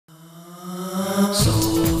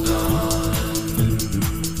Soul Garden.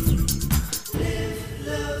 Live,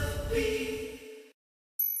 love, be.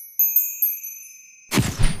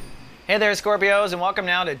 Hey there, Scorpios, and welcome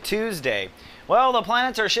now to Tuesday. Well, the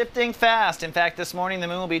planets are shifting fast. In fact, this morning the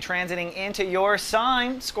moon will be transiting into your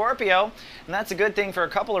sign, Scorpio, and that's a good thing for a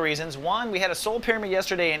couple of reasons. One, we had a soul pyramid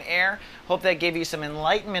yesterday in air. Hope that gave you some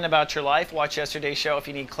enlightenment about your life. Watch yesterday's show if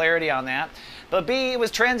you need clarity on that. But B, it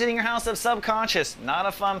was transiting your house of subconscious. Not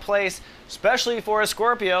a fun place, especially for a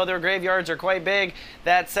Scorpio. Their graveyards are quite big.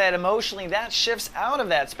 That said, emotionally, that shifts out of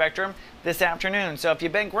that spectrum this afternoon. So if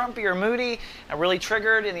you've been grumpy or moody and really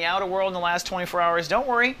triggered in the outer world in the last 24 hours, don't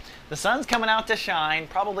worry. The sun's coming out to shine,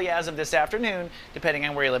 probably as of this afternoon, depending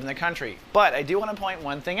on where you live in the country. But I do want to point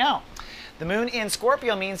one thing out. The moon in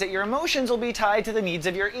Scorpio means that your emotions will be tied to the needs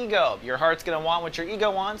of your ego. Your heart's going to want what your ego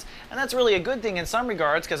wants, and that's really a good thing in some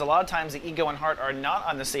regards because a lot of times the ego and heart are not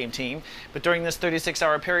on the same team, but during this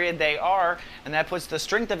 36-hour period they are, and that puts the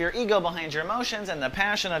strength of your ego behind your emotions and the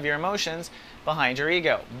passion of your emotions behind your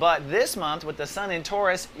ego. But this month, with the sun in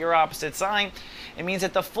Taurus, your opposite sign, it means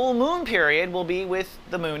that the full moon period will be with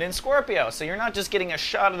the moon in Scorpio. So you're not just getting a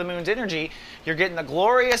shot of the moon's energy, you're getting the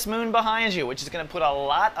glorious moon behind you, which is going to put a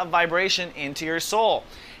lot of vibration into your soul.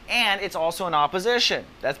 And it's also an opposition.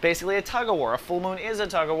 That's basically a tug-of-war. A full moon is a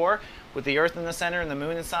tug-of-war with the earth in the center and the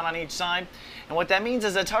moon and sun on each side. And what that means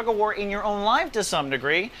is a tug-of-war in your own life to some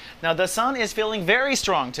degree. Now the sun is feeling very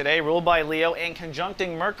strong today, ruled by Leo and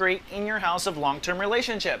conjuncting Mercury in your house of long-term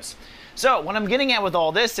relationships. So what I'm getting at with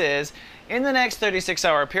all this is, in the next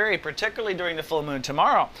 36-hour period, particularly during the full moon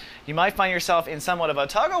tomorrow, you might find yourself in somewhat of a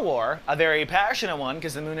tug-of-war, a very passionate one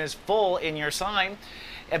because the moon is full in your sign,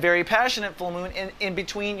 a very passionate full moon in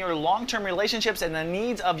between your long-term relationships and the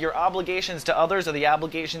needs of your obligations to others or the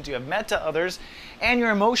obligations you have met to others and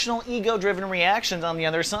your emotional ego-driven reactions on the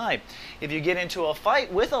other side. If you get into a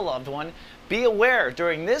fight with a loved one, be aware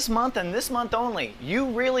during this month and this month only, you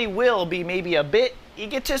really will be maybe a bit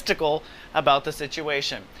egotistical about the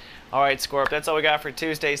situation. All right, Scorp, that's all we got for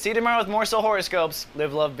Tuesday. See you tomorrow with more soul horoscopes.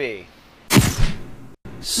 Live, love, be.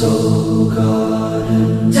 Soul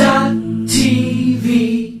Garden.